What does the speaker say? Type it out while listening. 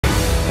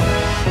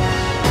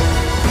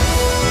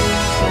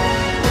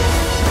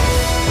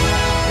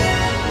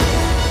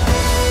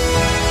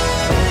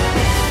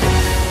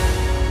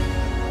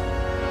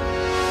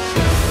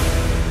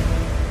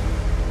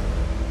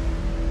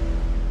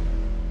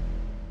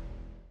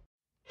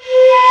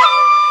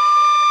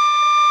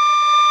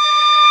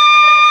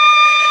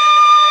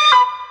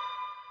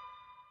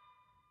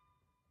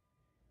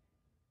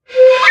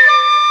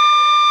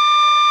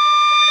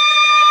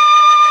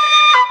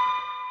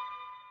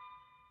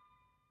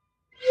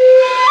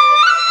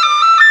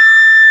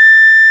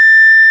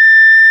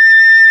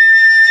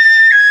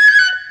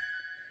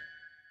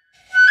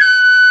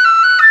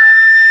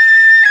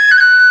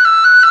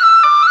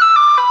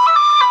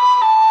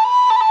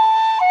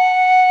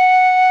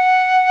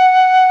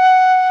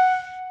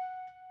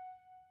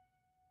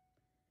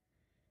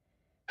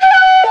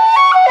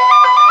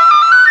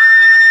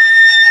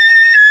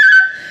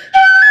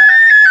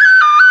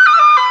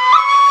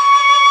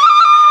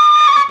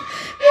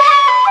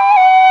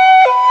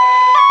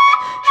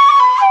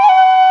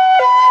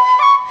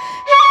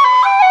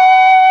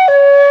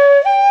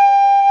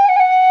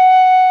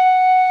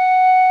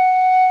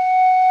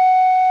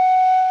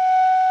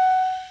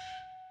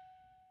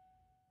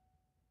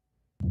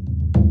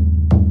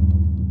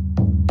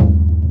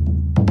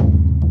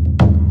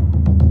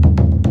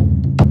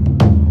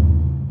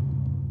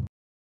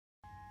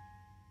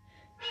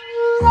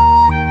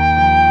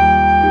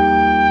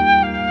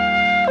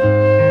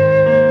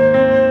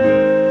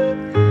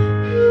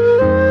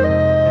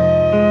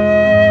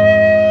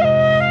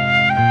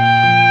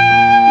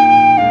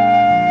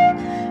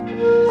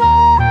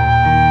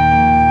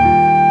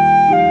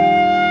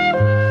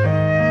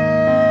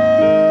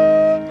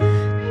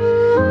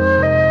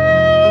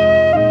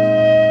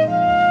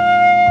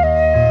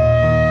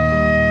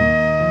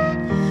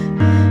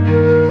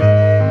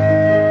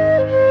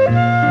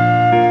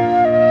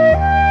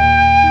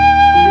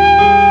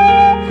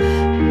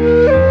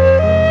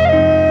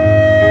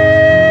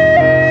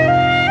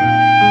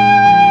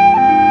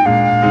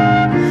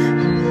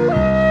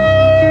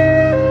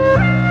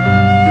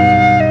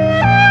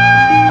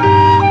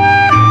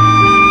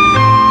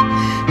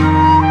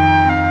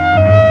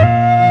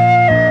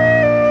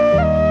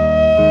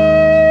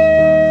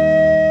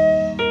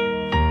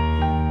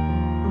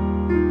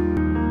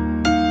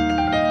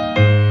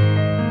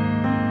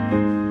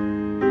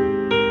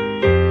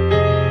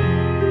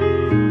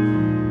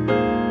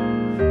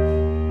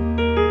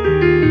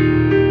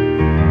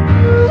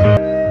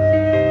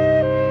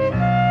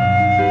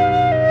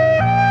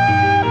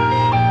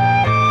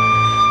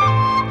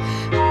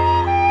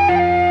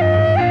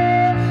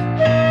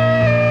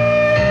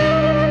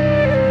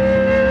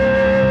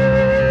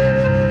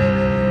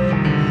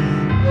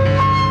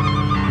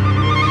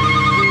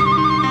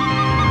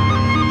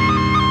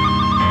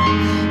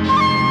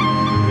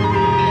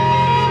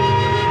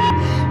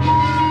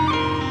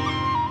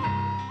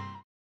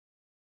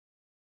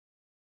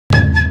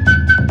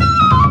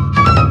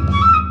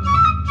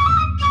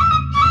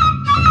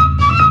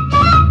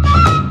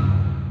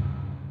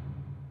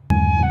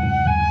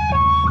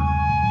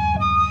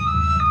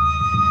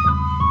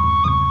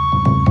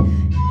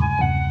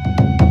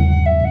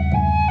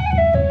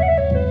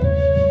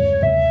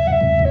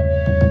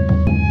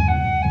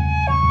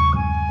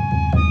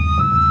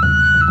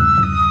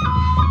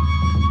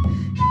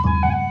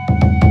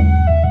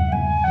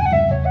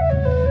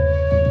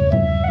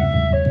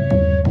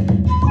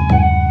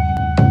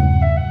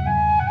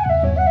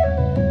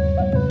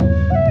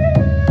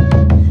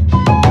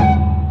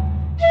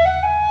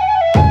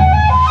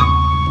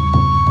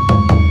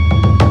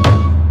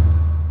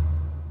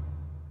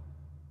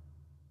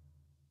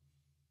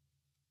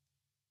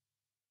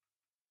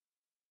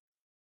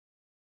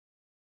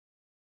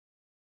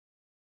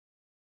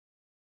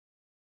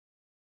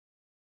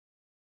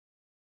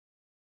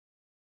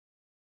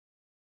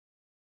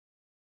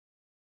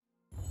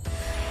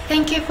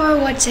Thank you for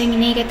watching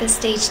Niigata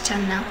Stage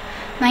Channel.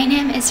 My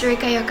name is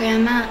Rika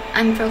Yokoyama.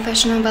 I'm a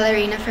professional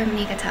ballerina from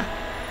Niigata.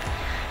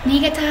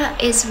 Niigata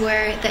is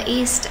where the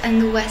East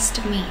and the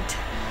West meet.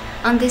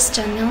 On this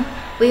channel,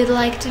 we would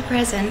like to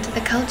present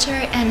the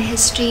culture and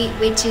history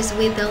which is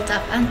we built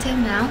up until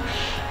now,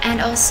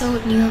 and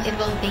also new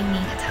evolving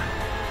Niigata.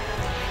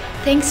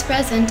 Things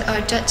present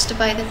are judged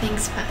by the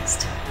things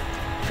past.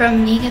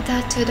 From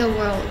Niigata to the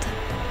world.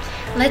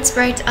 Let's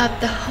bright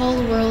up the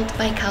whole world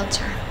by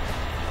culture.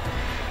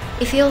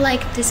 If you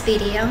liked this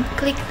video,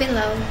 click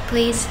below.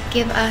 Please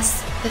give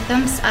us the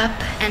thumbs up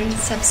and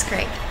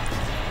subscribe.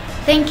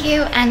 Thank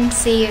you and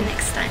see you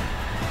next time.